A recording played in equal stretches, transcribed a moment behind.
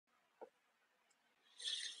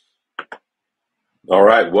All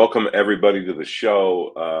right, welcome everybody to the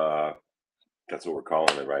show. That's what we're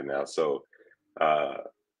calling it right now. So, uh,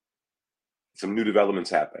 some new developments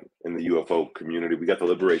happen in the UFO community. We got the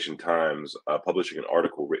Liberation Times publishing an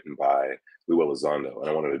article written by Lue Elizondo, and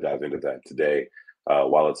I wanted to dive into that today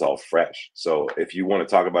while it's all fresh. So, if you want to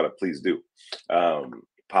talk about it, please do.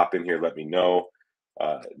 Pop in here, let me know.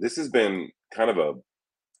 This has been kind of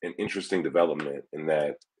an interesting development in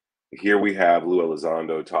that here we have Lue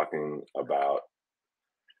Elizondo talking about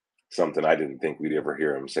something I didn't think we'd ever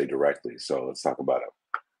hear him say directly. So let's talk about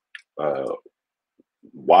it.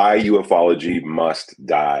 Why Ufology Must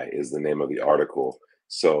Die is the name of the article.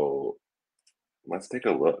 So let's take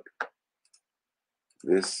a look.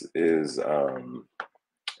 This is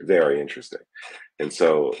very interesting. And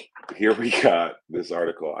so here we got this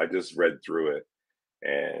article. I just read through it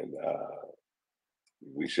and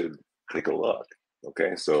we should take a look.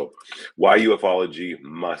 Okay, so Why Ufology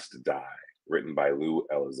Must Die, written by Lue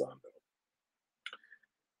Elizondo.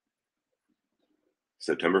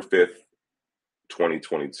 September 5th,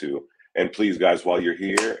 2022. And please, guys, while you're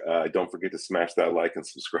here, don't forget to smash that like and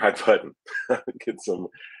subscribe button. get some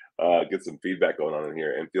feedback going on in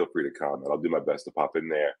here, and feel free to comment. I'll do my best to pop in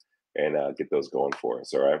there and get those going for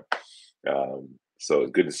us. All right. So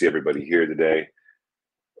it's good to see everybody here today.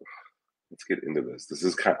 Let's get into this. This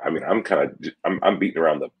is kind of, I mean, I'm beating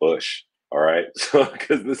around the bush. All right. So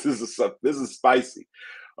because this is spicy.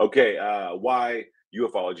 Okay. Why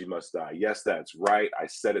Ufology Must Die? Yes, that's right. I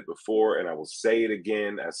said it before and I will say it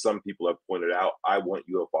again. As some people have pointed out, I want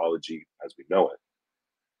ufology as we know it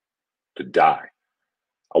to die.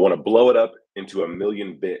 I want to blow it up into a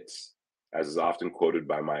million bits, as is often quoted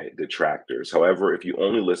by my detractors. However, if you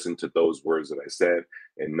only listen to those words that I said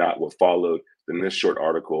and not what followed, then this short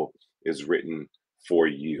article is written for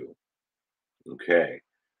you. Okay.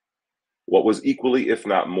 What was equally, if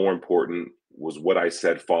not more important, was what I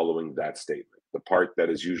said following that statement. The part that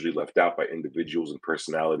is usually left out by individuals and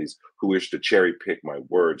personalities who wish to cherry pick my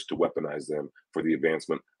words to weaponize them for the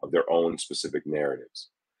advancement of their own specific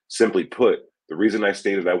narratives. Simply put, the reason I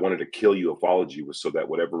stated I wanted to kill ufology was so that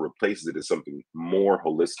whatever replaces it is something more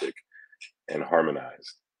holistic and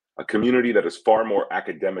harmonized. A community that is far more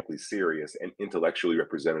academically serious and intellectually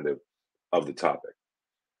representative of the topic.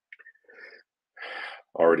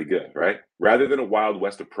 Already good, right? Rather than a Wild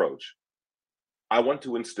West approach, I want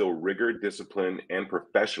to instill rigor, discipline, and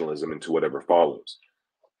professionalism into whatever follows.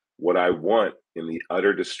 What I want in the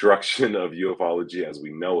utter destruction of ufology as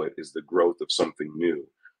we know it is the growth of something new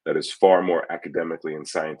that is far more academically and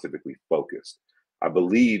scientifically focused. I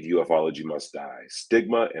believe ufology must die,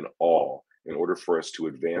 stigma and all, in order for us to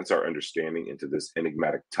advance our understanding into this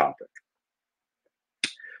enigmatic topic.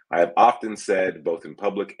 I have often said, both in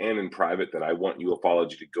public and in private, that I want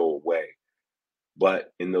ufology to go away.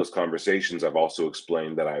 But in those conversations, I've also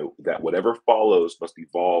explained that whatever follows must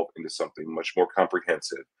evolve into something much more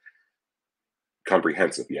comprehensive.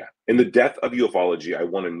 Yeah. In the death of ufology, I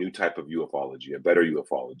want a new type of ufology, a better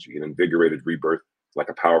ufology, an invigorated rebirth, like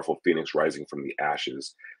a powerful phoenix rising from the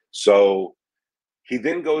ashes. So he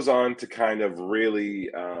then goes on to kind of really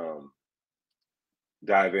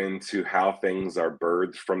dive into how things are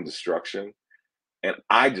birthed from destruction. And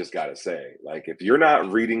I just got to say, like, if you're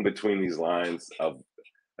not reading between these lines of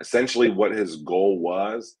essentially what his goal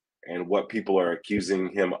was and what people are accusing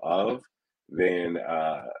him of, then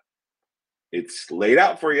it's laid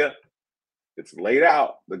out for you. It's laid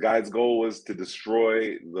out. The guy's goal was to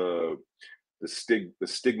destroy the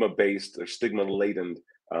stigma-based or stigma-laden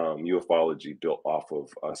ufology built off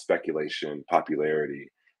of speculation,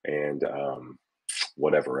 popularity, and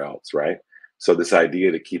whatever else, right? So this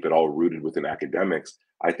idea to keep it all rooted within academics,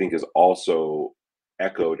 I think, is also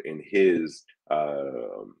echoed in his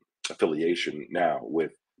affiliation now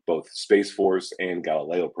with both Space Force and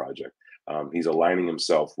Galileo Project. He's aligning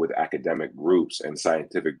himself with academic groups and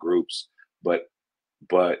scientific groups, but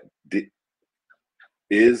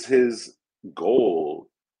is his goal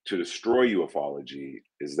to destroy ufology?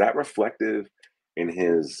 Is that reflective in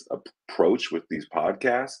his approach with these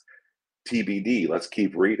podcasts? TBD. Let's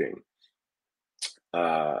keep reading.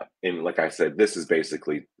 And like I said, this is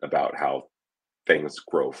basically about how things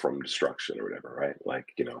grow from destruction or whatever, right? Like,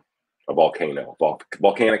 you know, a volcano,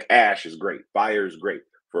 volcanic ash is great. Fire is great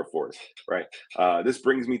for a forest, right? This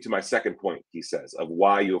brings me to my second point, he says, of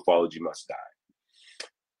why ufology must die.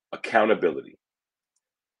 Accountability.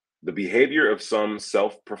 The behavior of some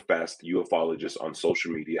self-professed ufologists on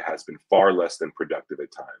social media has been far less than productive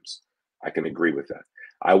at times. I can agree with that.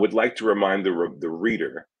 I would like to remind the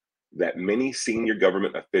reader that many senior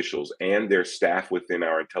government officials and their staff within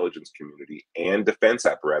our intelligence community and defense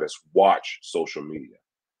apparatus watch social media.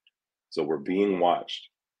 So we're being watched.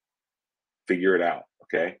 Figure it out,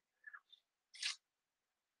 okay?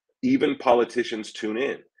 Even politicians tune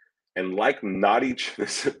in, and like naughty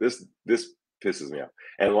this pisses me off.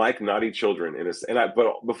 And like naughty children in a and I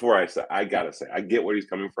but before I say, I gotta say, I get where he's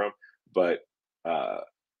coming from, but uh,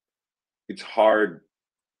 it's hard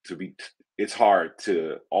to be. It's hard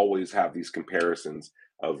to always have these comparisons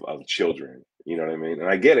of children. You know what I mean? And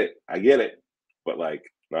I get it, but like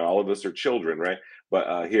not all of us are children, right?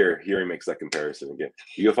 But here he makes that comparison again.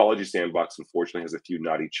 The ufology sandbox unfortunately has a few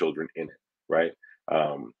naughty children in it, right?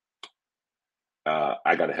 Um,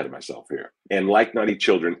 I got ahead of myself here. And like naughty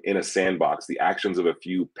children in a sandbox, the actions of a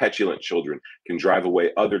few petulant children can drive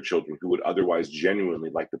away other children who would otherwise genuinely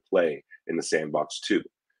like to play in the sandbox too.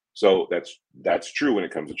 So that's true when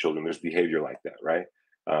it comes to children. There's behavior like that, right?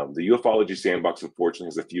 The ufology sandbox, unfortunately,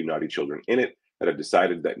 has a few naughty children in it that have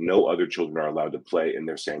decided that no other children are allowed to play in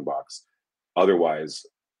their sandbox, otherwise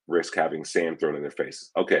risk having sand thrown in their faces.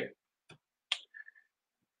 Okay,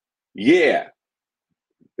 yeah,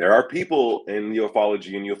 there are people in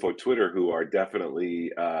ufology and UFO Twitter who are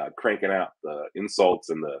definitely cranking out the insults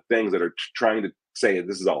and the things that are trying to say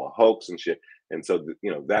this is all a hoax and shit. And so,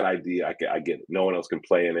 that idea, I get it. No one else can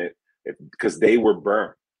play in it because they were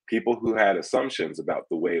burned. People who had assumptions about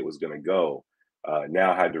the way it was going to go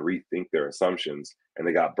now had to rethink their assumptions, and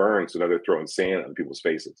they got burned. So now they're throwing sand on people's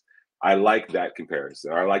faces. I like that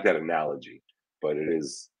comparison. I like that analogy, but it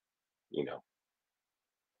is, you know,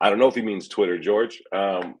 I don't know if he means Twitter, George.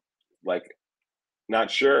 Like, not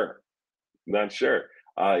sure, not sure.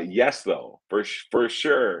 Yes, though, for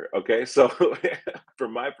sure. Okay, so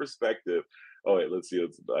from my perspective, oh wait, let's see.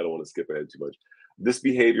 I don't want to skip ahead too much. This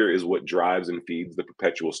behavior is what drives and feeds the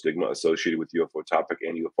perpetual stigma associated with UFO topic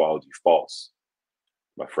and ufology. False,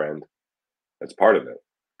 my friend. That's part of it,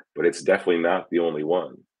 but it's definitely not the only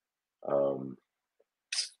one. Um,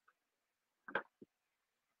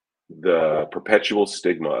 the perpetual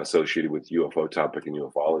stigma associated with UFO topic and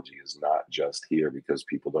ufology is not just here because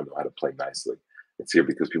people don't know how to play nicely. It's here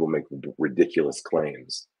because people make ridiculous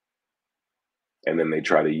claims, and then they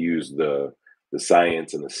try to use the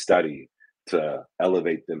science and the study to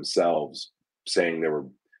elevate themselves, saying they were,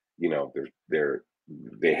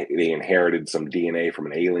 they inherited some DNA from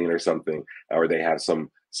an alien or something, or they have some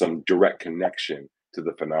direct connection to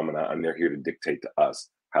the phenomena, and they're here to dictate to us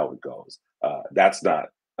how it goes. That's not.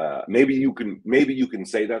 Maybe you can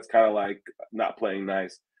say that's kind of like not playing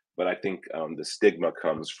nice, but I think the stigma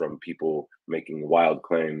comes from people making wild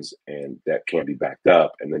claims and that can't be backed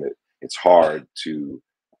up, and then it's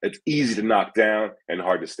easy to knock down and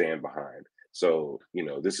hard to stand behind. So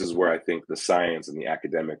this is where I think the science and the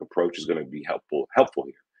academic approach is going to be helpful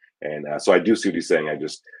here. And so I do see what he's saying. I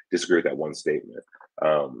just disagree with that one statement.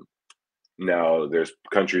 Now there's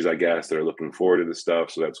countries, I guess, that are looking forward to this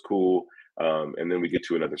stuff, so that's cool. And then we get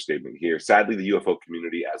to another statement here. Sadly, the UFO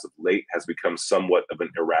community as of late has become somewhat of an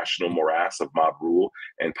irrational morass of mob rule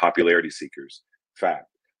and popularity seekers. Fact.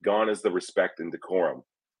 Gone is the respect and decorum.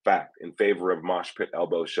 Fact. In favor of mosh pit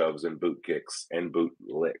elbow shoves and boot kicks and boot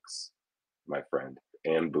licks, my friend,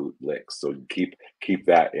 and boot licks. So keep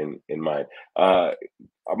that in mind.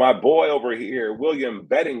 My boy over here, William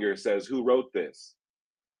Bettinger, says, "Who wrote this?"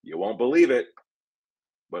 You won't believe it,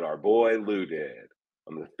 but our boy Lue did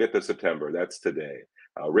on the 5th of September. That's today.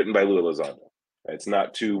 Written by Lue Elizondo. It's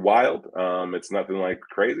not too wild. It's nothing like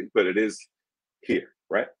crazy, but it is here,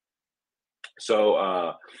 right?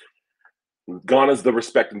 So gone is the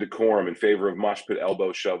respect and decorum. In favor of mosh pit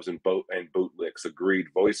elbow shoves and boot licks. Agreed.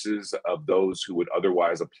 Voices of those who would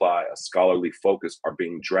otherwise apply a scholarly focus are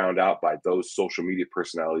being drowned out by those social media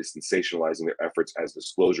personalities sensationalizing their efforts as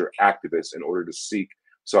disclosure activists in order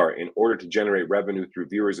to generate revenue through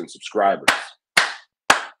viewers and subscribers.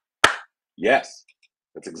 Yes,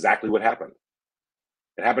 that's exactly what happened.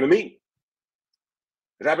 It happened to me.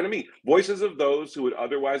 It happened to me. Voices of those who would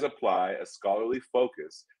otherwise apply a scholarly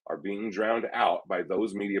focus are being drowned out by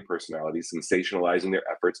those media personalities sensationalizing their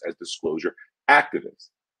efforts as disclosure activists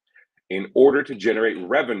in order to generate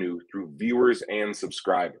revenue through viewers and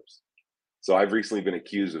subscribers. So I've recently been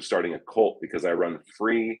accused of starting a cult because I run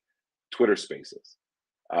free Twitter spaces.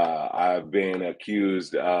 I've been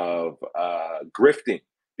accused of grifting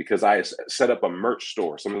because I set up a merch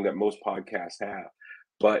store, something that most podcasts have.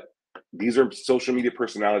 But these are social media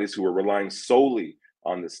personalities who are relying solely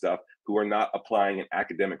on this stuff, who are not applying an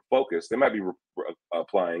academic focus. They might be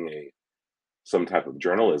applying some type of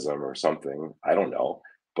journalism or something. I don't know,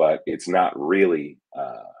 but it's not really.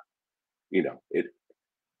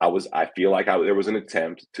 I feel like there was an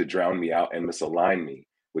attempt to drown me out and misalign me,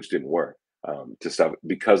 which didn't work. To stuff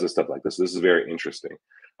because of stuff like this. This is very interesting.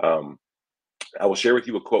 I will share with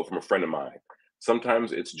you a quote from a friend of mine.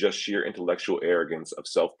 Sometimes it's just sheer intellectual arrogance of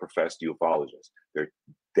self-professed ufologists.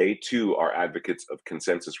 They too are advocates of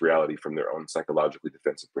consensus reality from their own psychologically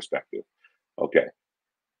defensive perspective. Okay,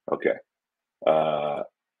 okay. Uh,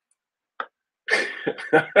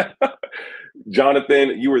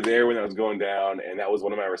 Jonathan, you were there when that was going down, and that was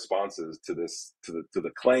one of my responses to this to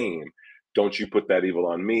the claim. Don't you put that evil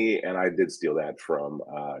on me? And I did steal that from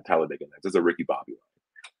Talladega Nights. It's a Ricky Bobby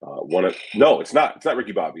line. One of no, it's not. It's not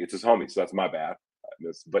Ricky Bobby. It's his homie. So that's my bad.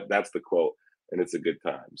 But that's the quote, and it's a good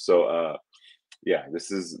time. So yeah,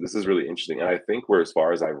 this is really interesting, and I think we're as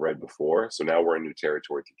far as I've read before. So now we're in new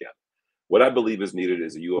territory together. What I believe is needed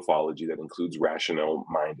is a ufology that includes rational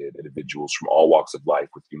minded individuals from all walks of life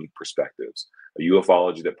with unique perspectives. A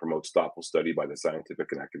ufology that promotes thoughtful study by the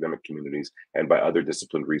scientific and academic communities and by other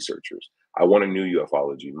disciplined researchers. I want a new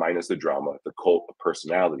ufology, minus the drama, the cult of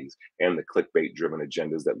personalities, and the clickbait driven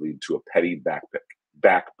agendas that lead to a petty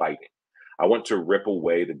backbiting. I want to rip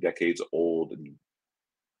away the decades old,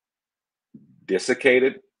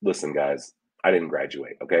 desiccated, listen, guys, I didn't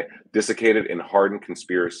graduate, okay? Desiccated and hardened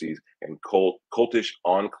conspiracies and cultish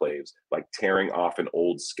enclaves like tearing off an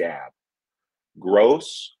old scab.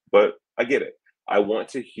 Gross, but I get it. I want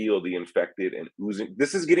to heal the infected and oozing.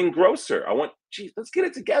 This is getting grosser. Geez, let's get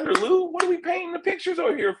it together, Lou. What are we painting the pictures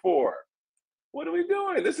over here for? What are we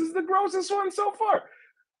doing? This is the grossest one so far.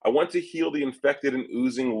 I want to heal the infected and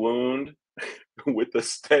oozing wound with a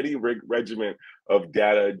steady regimen of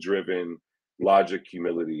data driven logic,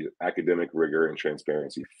 humility, academic rigor, and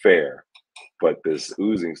transparency. Fair. But this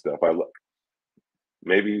oozing stuff,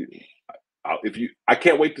 maybe I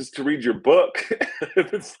can't wait to read your book.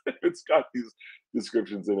 If it's got these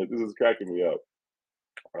descriptions in it. This is cracking me up.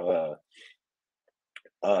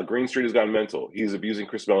 Green Street has gone mental. He's abusing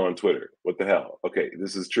Chris Mellon on Twitter. What the hell? Okay,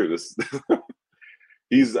 this is true. This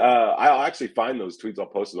he's I'll actually find those tweets. I'll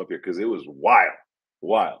post them up here because it was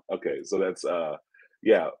wild. Okay, so that's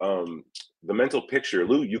yeah. The mental picture,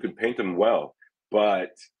 Lou, you can paint them well, but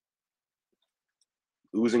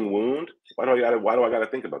oozing wound. Why do I gotta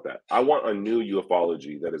think about that? I want a new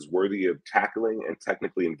ufology that is worthy of tackling and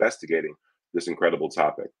technically investigating this incredible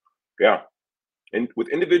topic. Yeah, and with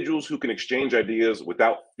individuals who can exchange ideas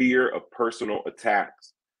without fear of personal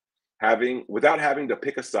attacks, without having to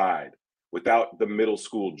pick a side, without the middle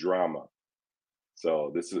school drama.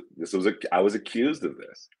 So I was accused of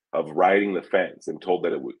this, of riding the fence, and told me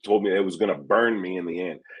it was going to burn me in the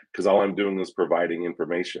end because all I'm doing is providing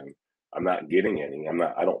information. I'm not getting any.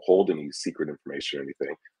 I don't hold any secret information or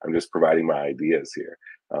anything. I'm just providing my ideas here.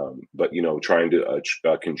 But trying to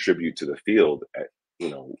contribute to the field,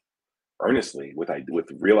 earnestly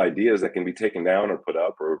with real ideas that can be taken down or put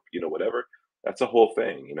up or whatever. That's a whole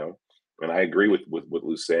thing. And I agree with what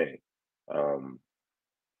Lou's saying. Um,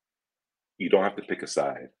 you don't have to pick a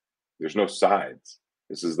side. There's no sides.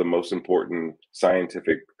 This is the most important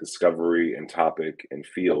scientific discovery and topic and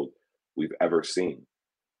field we've ever seen,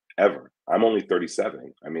 ever. I'm only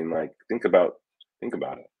 37. I mean, like, think about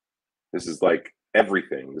it. This is like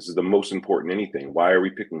everything. This is the most important anything. Why are we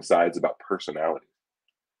picking sides about personality?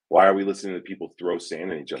 Why are we listening to people throw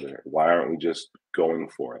sand at each other? Why aren't we just going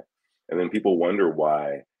for it? And then people wonder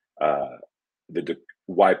why uh,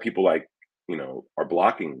 why people are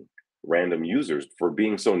blocking random users for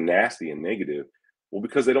being so nasty and negative. Well,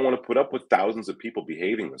 because they don't want to put up with thousands of people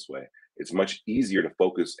behaving this way. It's much easier to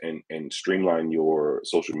focus and streamline your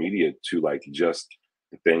social media to like just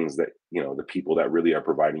the things that the people that really are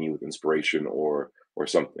providing you with inspiration or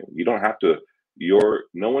something. You don't have to.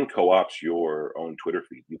 No one co-ops your own Twitter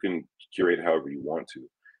feed. You can curate it however you want to,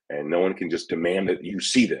 and no one can just demand that you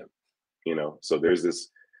see them. So there's this.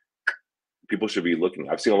 People should be looking.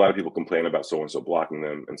 I've seen a lot of people complain about so and so blocking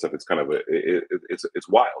them and stuff. It's kind of it's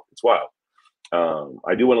wild. It's wild.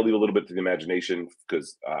 I do want to leave a little bit to the imagination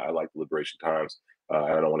because I like the Liberation Times, and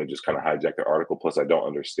I don't want to just kind of hijack the article. Plus, I don't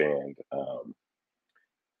understand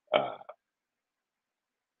uh,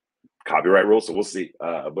 copyright rules, so we'll see.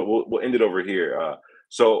 But we'll end it over here.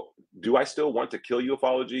 So, do I still want to kill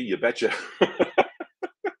ufology? You betcha.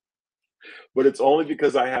 But it's only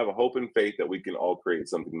because I have hope and faith that we can all create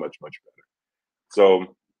something much, much better.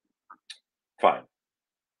 So, fine,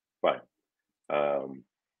 fine. Um,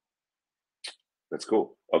 that's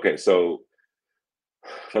cool. Okay, so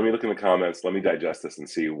let me look in the comments. Let me digest this and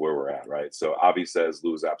see where we're at. Right. So, Avi says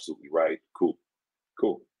Lou is absolutely right. Cool,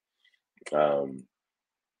 cool. Um,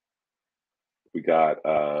 we got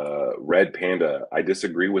Red Panda. I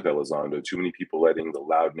disagree with Elizondo. Too many people letting the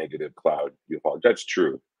loud negative cloud ufology. That's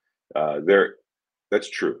true. That's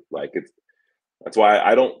true. Like that's why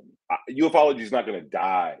I don't. Ufology is not going to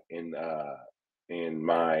die in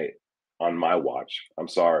my on my watch. I'm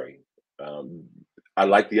sorry. Um, I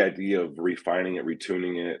like the idea of refining it,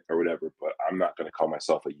 retuning it, or whatever, but I'm not going to call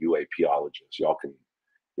myself a UAPologist. Y'all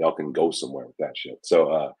can go somewhere with that shit.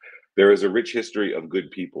 So there is a rich history of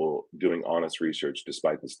good people doing honest research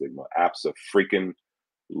despite the stigma.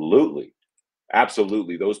 Absolutely,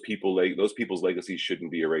 absolutely. Those people's legacy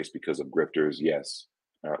shouldn't be erased because of grifters. Yes,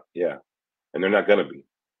 yeah, and they're not going to be.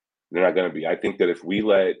 They're not going to be. I think that if we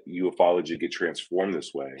let ufology get transformed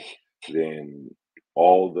this way, then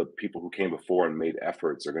all the people who came before and made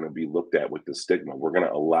efforts are going to be looked at with the stigma. We're going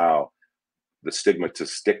to allow the stigma to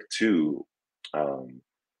stick to um,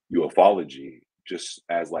 ufology just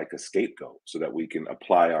as like a scapegoat, so that we can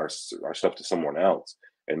apply our stuff to someone else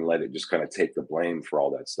and let it just kind of take the blame for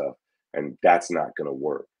all that stuff. And that's not going to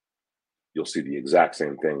work. You'll see the exact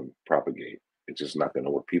same thing propagate. It's just not going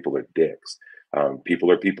to work. People are dicks. People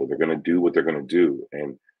are people. They're going to do what they're going to do,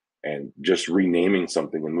 and just renaming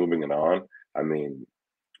something and moving it on. I mean,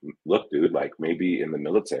 look, dude, like maybe in the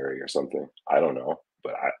military or something. I don't know,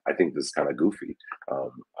 but I think this is kind of goofy.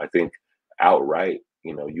 I think outright,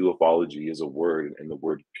 ufology is a word, and the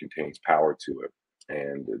word contains power to it,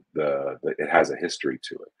 and it has a history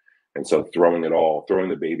to it. And so throwing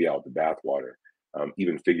the baby out with the bathwater,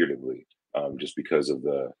 even figuratively, just because of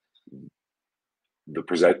the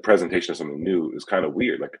presentation of something new is kind of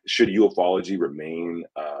weird. Like, should ufology remain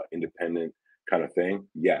independent kind of thing?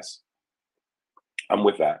 Yes, I'm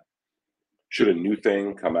with that. Should a new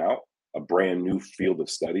thing come out, a brand new field of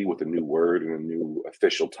study with a new word and a new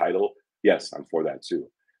official title? Yes, I'm for that too.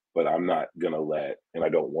 But I'm not going to and I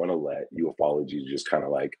don't want to let ufology just kind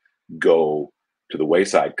of like go to the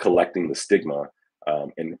wayside, collecting the stigma,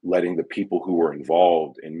 and letting the people who were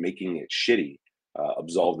involved in making it shitty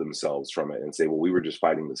absolve themselves from it and say, well, we were just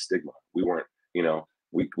fighting the stigma. We weren't, you know,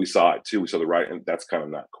 we saw it too. We saw the right, and that's kind of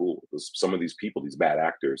not cool. Some of these people, these bad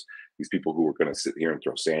actors, these people who are going to sit here and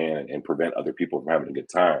throw sand and prevent other people from having a good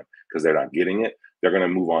time because they're not getting it, they're going to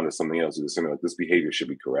move on to something else. Do something like this behavior should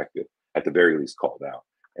be corrected, at the very least called out.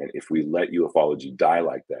 And if we let ufology die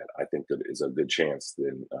like that, I think that is a good chance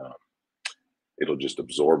then it'll just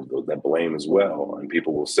absorb that blame as well, and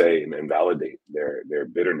people will say and validate their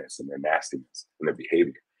bitterness and their nastiness and their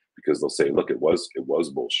behavior, because they'll say, look, it was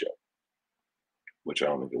bullshit, which I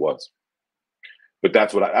don't think it was. But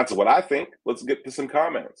that's what I think. Let's get to some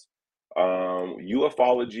comments.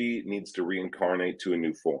 Ufology needs to reincarnate to a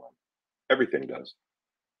new form. Everything does.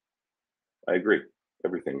 I agree.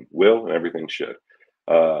 Everything will and everything should.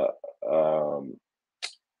 Uh, um,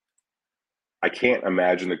 I can't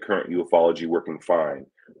imagine the current ufology working fine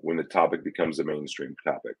when the topic becomes a mainstream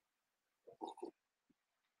topic.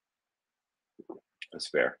 That's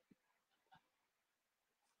fair.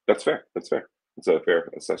 That's fair. That's fair. It's a fair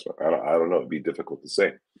assessment. I don't know. It'd be difficult to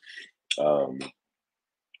say. Um,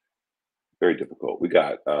 very difficult. We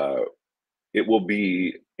got. It will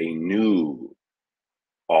be a new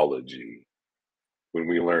ology when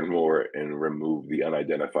we learn more and remove the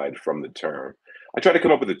unidentified from the term. I try to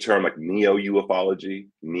come up with a term like neo ufology,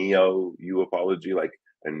 like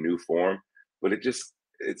a new form, but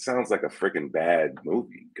it sounds like a freaking bad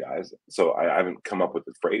movie, guys. So I haven't come up with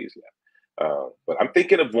the phrase yet. But I'm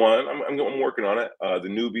thinking of one. I'm working on it. The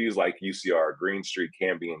newbies like UCR, Green Street,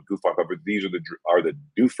 Camby, and Goof on Cover. These are the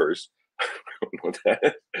doofers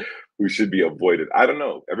who should be avoided. I don't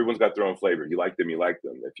know. Everyone's got their own flavor. You like them, you like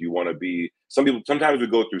them. If you want to be, some people sometimes we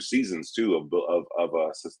go through seasons too of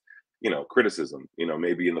criticism.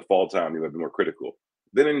 Maybe in the fall time you might be more critical.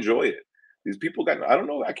 Then enjoy it. These people got. I don't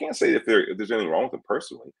know. I can't say if there's anything wrong with them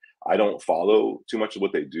personally. I don't follow too much of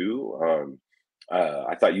what they do.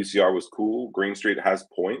 I thought UCR was cool. Green Street has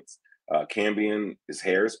points. Cambion, his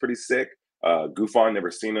hair is pretty sick. Gufon,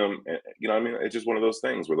 never seen him. You know what I mean? It's just one of those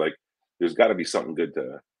things where like there's got to be something good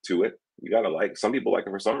to it. You got to like. Some people like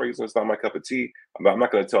it for some reason. It's not my cup of tea. I'm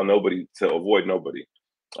not going to tell nobody to avoid nobody.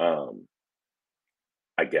 Um,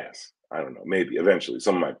 I guess. I don't know. Maybe eventually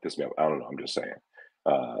someone might piss me off. I don't know. I'm just saying.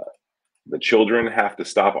 Uh, the children have to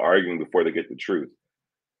stop arguing before they get the truth.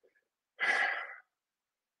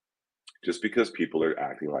 Just because people are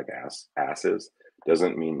acting like asses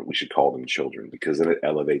doesn't mean we should call them children, because then it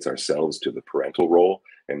elevates ourselves to the parental role,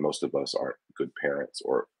 and most of us aren't good parents,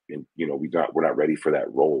 or we're not ready for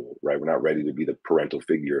that role, right? We're not ready to be the parental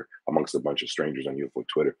figure amongst a bunch of strangers on UFO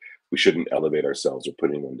Twitter. We shouldn't elevate ourselves or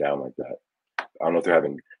putting them down like that. I don't know if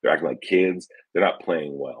they're acting like kids. They're not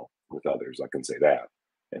playing well with others, I can say that.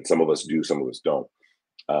 And some of us do, some of us don't.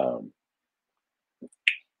 um,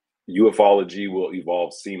 Ufology will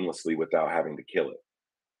evolve seamlessly without having to kill it.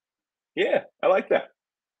 Yeah, I like that.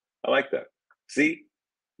 I like that. See,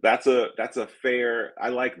 that's a fair. I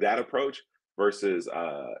like that approach versus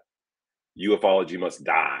UFOlogy Must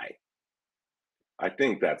Die. I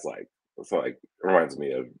think it's like, it reminds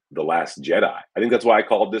me of The Last Jedi. I think that's why I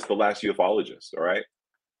called this The Last Ufologist. All right.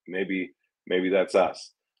 Maybe, maybe that's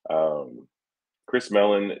us. Um, Chris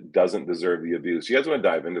Mellon doesn't deserve the abuse. You guys want to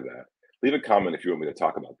dive into that? Leave a comment if you want me to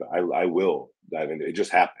talk about that. I will dive into it. It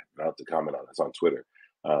just happened. I'll have to comment on this on Twitter.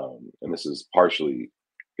 And this is partially,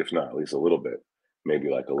 if not at least a little bit, maybe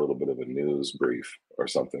like a little bit of a news brief or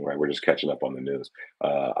something, right? We're just catching up on the news.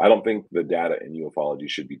 I don't think the data in ufology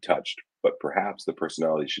should be touched, but perhaps the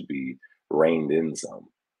personality should be reined in some.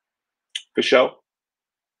 For sure.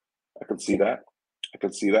 I could see that. I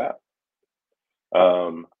could see that.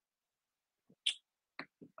 Um,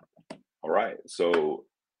 all right. So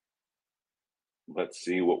let's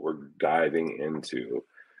see what we're diving into.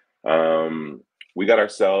 We got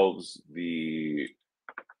ourselves the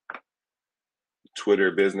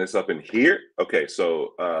Twitter business up in here. Okay,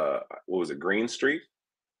 so what was it? Green Street?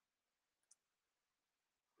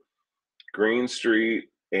 Green Street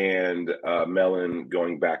and Mellon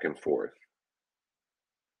going back and forth.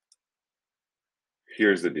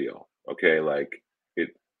 Here's the deal. Okay, like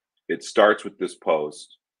it starts with this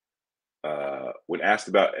post. When asked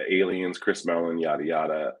about aliens, Chris Mellon, yada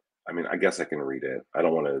yada. I mean, I guess I can read it. I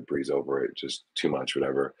don't want to breeze over it just too much,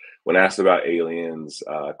 whatever. When asked about aliens,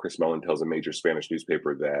 Chris Mellon tells a major Spanish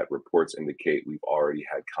newspaper that reports indicate we've already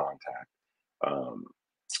had contact um,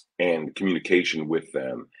 and communication with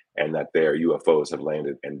them, and that their UFOs have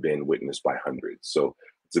landed and been witnessed by hundreds. So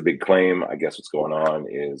it's a big claim. I guess what's going on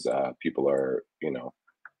is people are,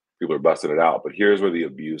 people are busting it out. But here's where the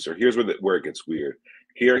abuse, or here's where it gets weird.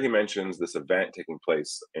 Here he mentions this event taking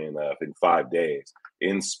place in I think 5 days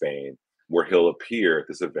in Spain, where he'll appear at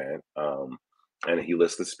this event, and he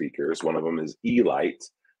lists the speakers. One of them is Elite,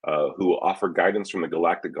 who will offer guidance from the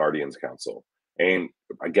Galactic Guardians Council. And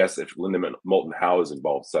I guess if Linda Moulton Howe is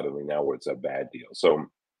involved suddenly now, where it's a bad deal. So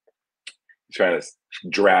trying to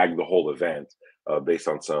drag the whole event based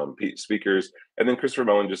on some speakers. And then Christopher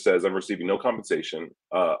Mellon just says, I'm receiving no compensation.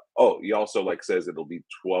 He also says it'll be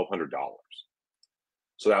 $1,200.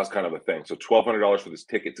 So that was kind of a thing. So $1,200 for this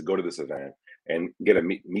ticket to go to this event and get a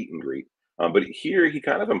meet and greet. But here he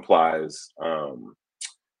kind of implies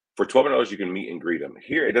for $1,200 you can meet and greet him.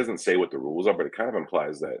 Here it doesn't say what the rules are, but it kind of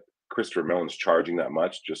implies that Christopher Mellon's charging that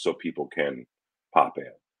much just so people can pop in.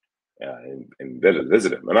 And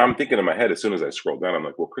visit him. And I'm thinking in my head, as soon as I scroll down, I'm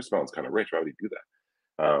like, well, Chris Mellon's kind of rich. Why would he do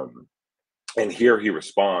that? And here he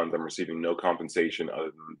responds, I'm receiving no compensation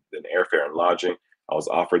other than airfare and lodging. I was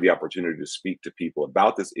offered the opportunity to speak to people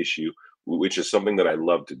about this issue, which is something that I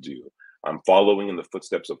love to do. I'm following in the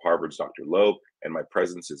footsteps of Harvard's Dr. Loeb, and my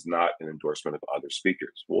presence is not an endorsement of other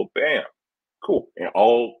speakers. Well, bam, cool. And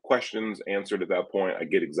all questions answered at that point. I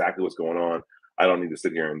get exactly what's going on. I don't need to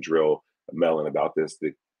sit here and drill Mellon about this.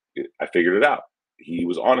 I figured it out. He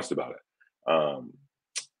was honest about it.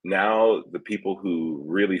 Now the people who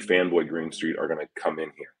really fanboy Green Street are going to come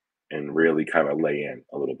in here and really kind of lay in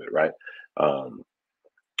a little bit, right?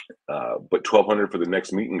 But $1,200 for the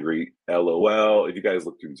next meet and greet, LOL. If you guys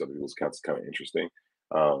look through these other people's accounts, it's kind of interesting.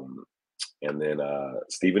 And then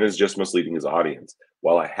Stephen is just misleading his audience.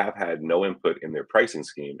 While I have had no input in their pricing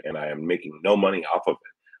scheme and I am making no money off of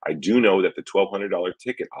it, I do know that the $1,200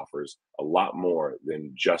 ticket offers a lot more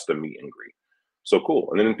than just a meet and greet. So cool.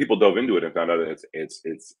 And then people dove into it and found out that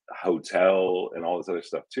it's hotel and all this other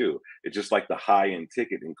stuff too. It's just like the high-end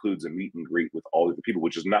ticket includes a meet and greet with all of the people,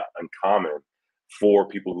 which is not uncommon for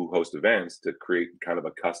people who host events to create kind of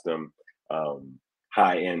a custom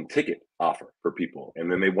high-end ticket offer for people.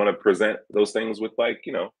 And then they want to present those things with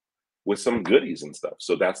with some goodies and stuff.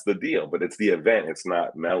 So that's the deal. But it's the event, it's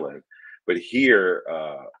not Mellon. But here,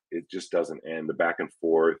 it just doesn't end. The back and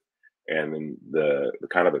forth, and then the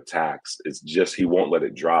kind of attacks. It's just he won't let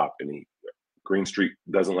it drop, and Green Street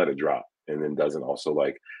doesn't let it drop, and then doesn't also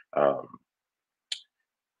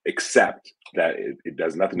accept that it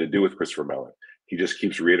does nothing to do with Christopher Mellon. He just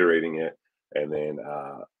keeps reiterating it, and then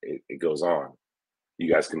it goes on.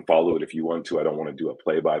 You guys can follow it if you want to. I don't want to do a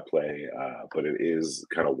play-by-play, but it is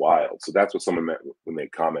kind of wild. So that's what someone meant when they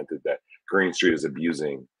commented that Green Street is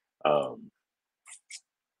abusing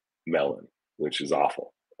Mellon, which is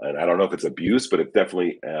awful. And I don't know if it's abuse, but it's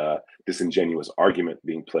definitely a disingenuous argument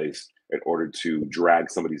being placed in order to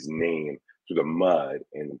drag somebody's name through the mud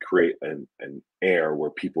and create an air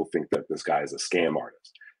where people think that this guy is a scam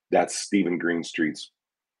artist. That's Stephen Greenstreet's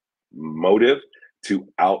motive, to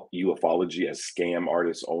out ufology as scam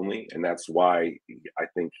artists only. And that's why I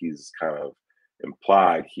think he's kind of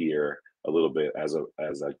implied here a little bit as a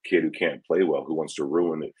kid who can't play well, who wants to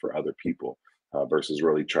ruin it for other people versus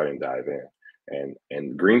really try and dive in.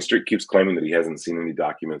 And Green Street keeps claiming that he hasn't seen any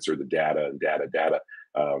documents or the data.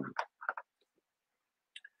 Um,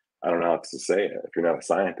 I don't know how else to say it. If you're not a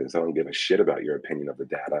scientist, I don't give a shit about your opinion of the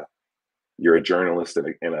data. You're a journalist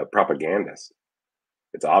and a propagandist.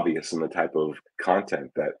 It's obvious in the type of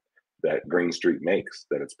content that Green Street makes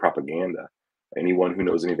that it's propaganda. Anyone who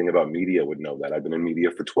knows anything about media would know that. I've been in media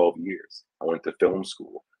for 12 years. I went to film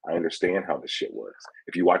school. I understand how this shit works.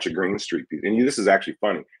 If you watch a Green Street, this is actually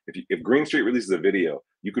funny. If Green Street releases a video,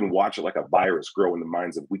 you can watch it like a virus grow in the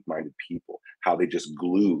minds of weak-minded people, how they just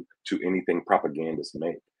glue to anything propagandists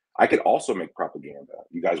make. I could also make propaganda.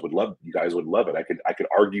 You guys would love it. I could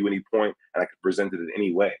argue any point and I could present it in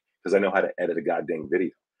any way because I know how to edit a goddamn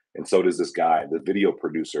video. And so does this guy, the video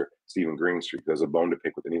producer, Stephen Greenstreet. There's a bone to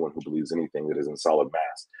pick with anyone who believes anything that isn't solid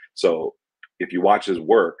mass. So if you watch his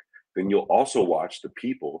work, then you'll also watch the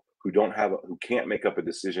people who can't make up a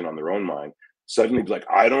decision on their own mind suddenly be like,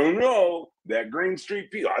 I don't know, that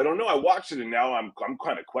Greenstreet people, I don't know. I watched it and now I'm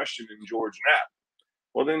kind of questioning George Knapp.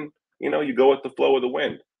 Well, then, you go with the flow of the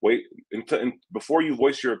wind. Wait and before you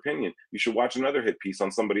voice your opinion, you should watch another hit piece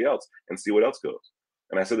on somebody else and see what else goes.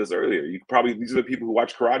 And I said this earlier. These are the people who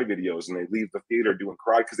watch karate videos and they leave the theater doing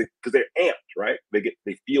karate because they're amped, right?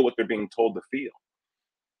 They feel what they're being told to feel.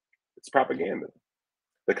 It's propaganda.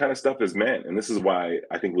 The kind of stuff is meant, and this is why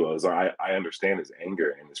I think I understand his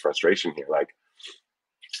anger and his frustration here. Like,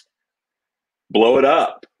 blow it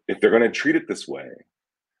up if they're going to treat it this way.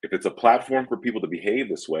 If it's a platform for people to behave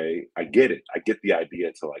this way, I get it. I get the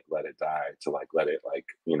idea to let it die, to let it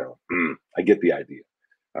I get the idea.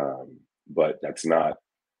 But that's not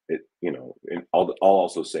it, and I'll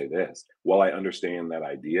also say this. While I understand that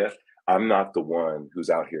idea, I'm not the one who's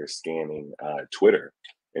out here scanning Twitter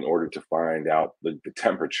in order to find out the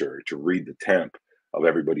temperature, to read the temp of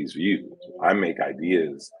everybody's views. I make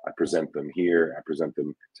ideas, I present them here, I present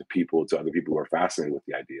them to other people who are fascinated with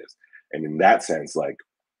the ideas. And in that sense, like,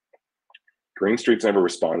 Green Street's never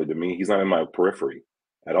responded to me. He's not in my periphery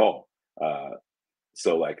at all.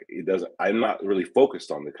 So like I'm not really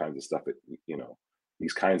focused on the kinds of stuff that,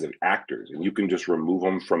 these kinds of actors, and you can just remove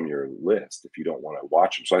them from your list if you don't want to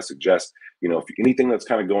watch them. So I suggest, if anything that's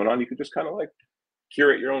kind of going on, you could just kind of like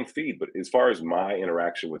curate your own feed. But as far as my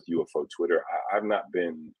interaction with UFO Twitter, I've not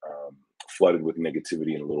been flooded with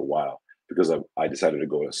negativity in a little while because I decided to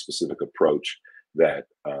go a specific approach that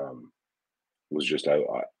was just,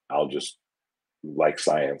 I'll just like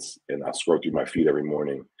science, and I'll scroll through my feed every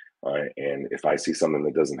morning. And if I see something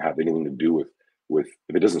that doesn't have anything to do with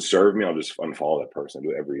if it doesn't serve me, I'll just unfollow that person.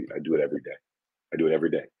 I do it every day. I do it every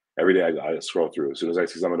day. Every day I scroll through. As soon as I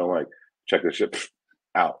see something I don't like, check this shit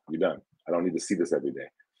out. You're done. I don't need to see this every day.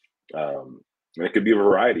 And it could be a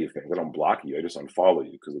variety of things. I don't block you. I just unfollow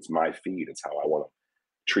you because it's my feed. It's how I want to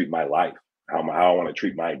treat my life, how I want to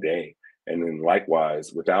treat my day. And then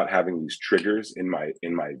likewise, without having these triggers in my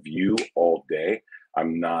view all day,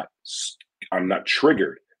 I'm not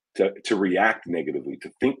triggered to react negatively,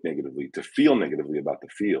 to think negatively, to feel negatively about the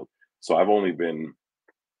field. So I've only been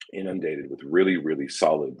inundated with really, really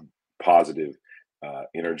solid, positive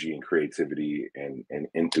energy and creativity and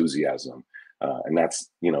enthusiasm. And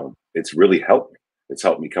that's, it's really helped me. It's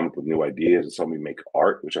helped me come up with new ideas. It's helped me make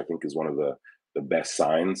art, which I think is one of the best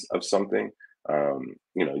signs of something.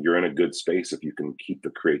 You're in a good space if you can keep the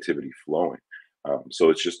creativity flowing. So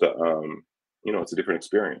it's just it's a different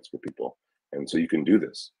experience for people. And so you can do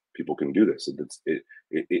this. People can do this.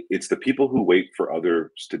 It's the people who wait for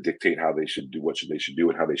others to dictate how they should do, they should do,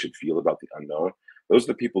 and how they should feel about the unknown. Those are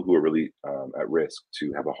the people who are really at risk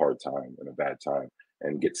to have a hard time and a bad time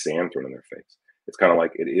and get sand thrown in their face. It's kind of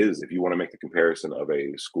like it is if you want to make the comparison of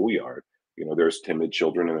a schoolyard. There's timid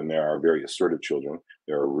children, and then there are very assertive children.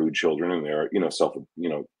 There are rude children, and there are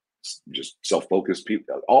just self-focused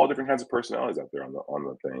people. All different kinds of personalities out there on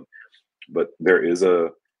the thing. But there is a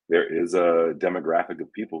demographic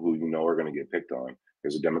of people who are going to get picked on.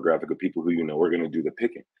 There's a demographic of people who are going to do the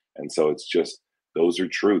picking. And so it's just, those are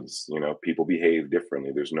truths. People behave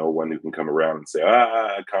differently. There's no one who can come around and say,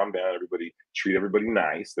 calm down, everybody, treat everybody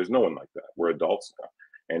nice. There's no one like that. We're adults now.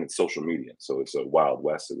 And it's social media. So it's a wild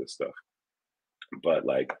west of this stuff. But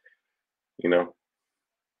like,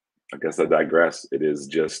 I guess I digress. It is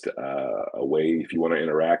just a way, if you want to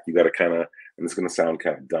interact, you got to kind of, and it's going to sound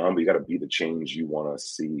kind of dumb, but you got to be the change you want to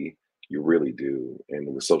see. You really do.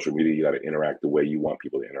 And with social media, you got to interact the way you want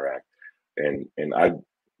people to interact. And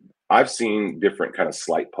I've seen different kind of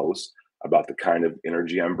slight posts about the kind of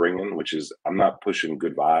energy I'm bringing, which is, I'm not pushing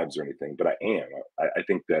good vibes or anything, but I am. I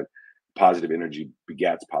think that positive energy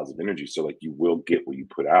begats positive energy. So like you will get what you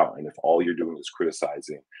put out. And if all you're doing is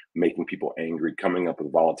criticizing, making people angry, coming up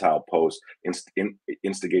with volatile posts,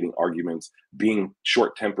 instigating arguments, being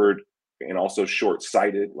short-tempered and also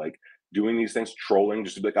short-sighted, like doing these things, trolling,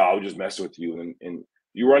 just to be like, oh, I was just messing with you, and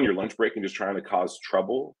you were on your lunch break and just trying to cause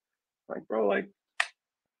trouble, like, bro, like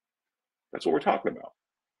that's what we're talking about.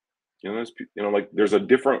 Like there's a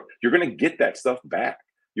different, you're going to get that stuff back.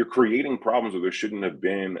 You're creating problems where there shouldn't have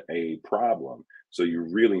been a problem. So you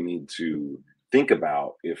really need to think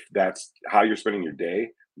about, if that's how you're spending your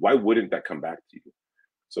day, why wouldn't that come back to you?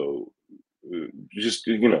 So just,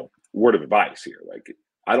 word of advice here. Like,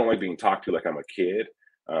 I don't like being talked to like I'm a kid.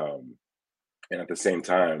 And at the same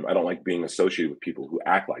time, I don't like being associated with people who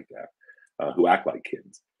act like that, who act like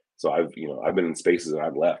kids. So I've been in spaces and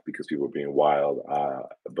I've left because people are being wild.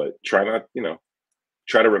 But try not,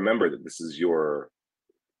 try to remember that it's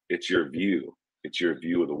your view. It's your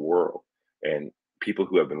view of the world. And people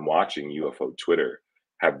who have been watching UFO Twitter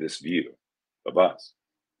have this view of us,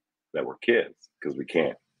 that we're kids, because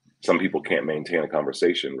some people can't maintain a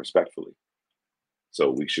conversation respectfully.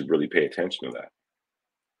 So we should really pay attention to that.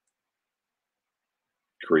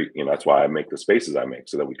 That's why I make the spaces I make,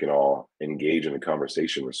 so that we can all engage in a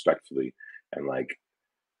conversation respectfully, and like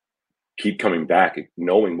keep coming back,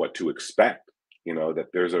 knowing what to expect, that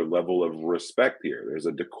there's a level of respect here, there's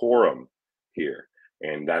a decorum here.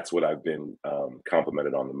 And that's what I've been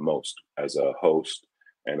complimented on the most as a host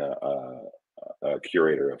and a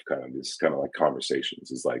curator of this kind of like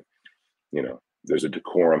conversations, is like, there's a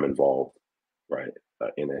decorum involved, right,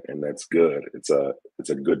 in it, and that's good. It's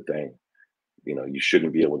a good thing. You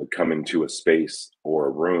shouldn't be able to come into a space or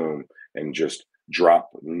a room and just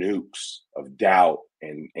drop nukes of doubt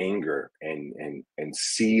and anger and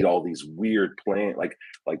seed all these weird like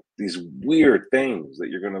these weird things that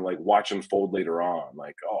you're gonna like watch unfold later on.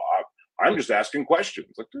 Like, oh, I'm just asking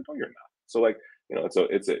questions. Like, dude, no, you're not. So like,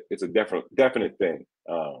 it's a definite thing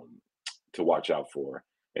to watch out for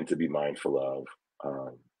and to be mindful of,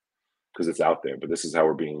 because it's out there. But this is how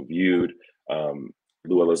we're being viewed.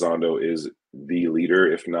 Lue Elizondo is the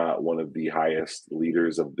leader, if not one of the highest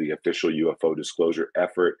leaders of the official UFO disclosure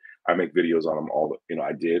effort. I make videos on him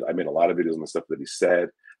I made a lot of videos on the stuff that he said.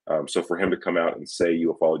 So for him to come out and say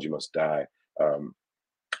UFOlogy must die,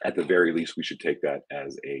 at the very least, we should take that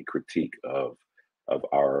as a critique of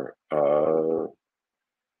our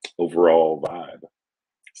overall vibe.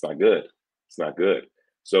 It's not good. It's not good.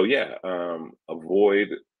 So yeah, avoid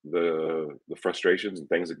the frustrations and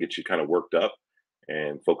things that get you kind of worked up,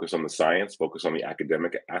 and focus on the science, focus on the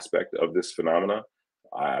academic aspect of this phenomena.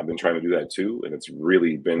 I've been trying to do that too, and it's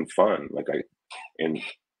really been fun. And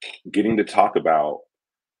getting to talk about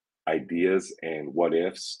ideas and what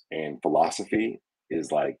ifs and philosophy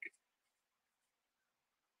is like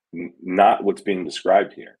not what's being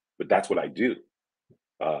described here, but that's what I do.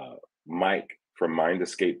 Mike from Mind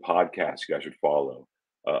Escape Podcast, you guys should follow.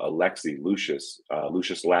 Alexi, Lucius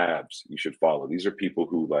Labs, you should follow. These are people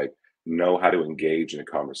who like know how to engage in a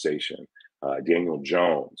conversation. Daniel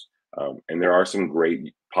Jones, and there are some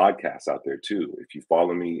great podcasts out there too. If you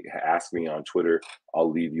follow me, ask me on Twitter,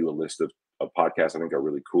 I'll leave you a list of podcasts I think are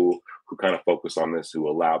really cool, who kind of focus on this, who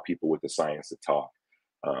allow people with the science to talk.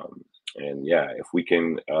 And yeah, if we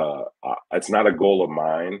can, it's not a goal of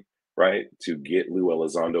mine, right, to get Lue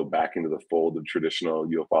Elizondo back into the fold of traditional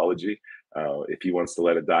ufology. If he wants to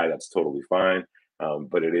let it die, that's totally fine.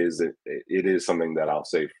 But it is something that I'll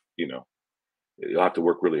say, you'll have to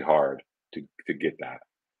work really hard to get that,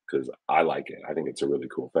 because I like it. I think it's a really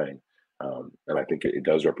cool thing. And I think it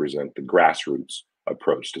does represent the grassroots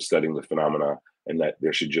approach to studying the phenomena, and that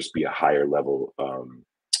there should just be a higher level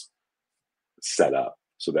set up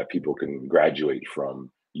so that people can graduate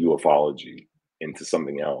from ufology into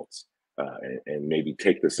something else, and maybe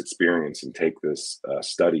take this experience and take this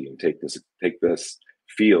study and take this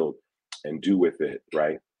field and do with it,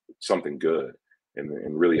 right, something good,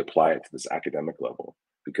 and really apply it to this academic level,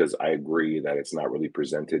 because I agree that it's not really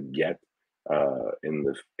presented yet in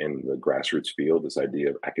the grassroots field, this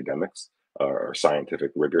idea of academics or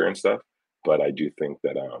scientific rigor and stuff. But I do think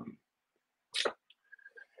that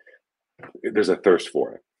there's a thirst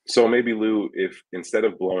for it. So maybe, Lou, if instead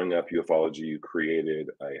of blowing up ufology, you created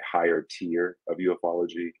a higher tier of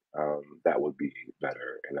ufology, that would be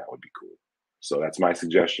better, and that would be cool. So that's my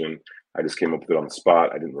suggestion. I just came up with it on the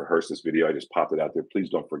spot. I didn't rehearse this video. I just popped it out there. Please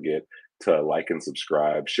don't forget to like and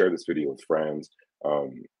subscribe. Share this video with friends.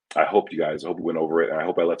 I hope we went over it, and I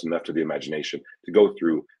hope I left enough to the imagination to go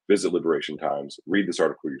through, visit Liberation Times, read this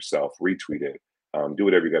article yourself, retweet it, do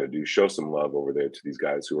whatever you got to do. Show some love over there to these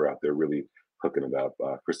guys who are out there really hooking it up.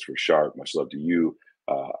 Christopher Sharp, much love to you.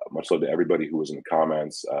 Much love to everybody who was in the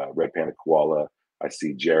comments. Red Panda Koala, I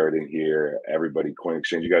see Jared in here. Everybody, Coin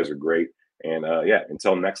Exchange, you guys are great. And yeah,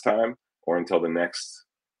 until next time, or until the next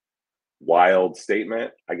wild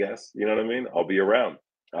statement, I guess, you know what I mean? I'll be around.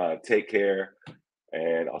 Take care,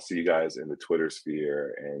 and I'll see you guys in the Twitter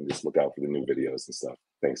sphere, and just look out for the new videos and stuff.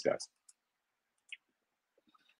 Thanks, guys.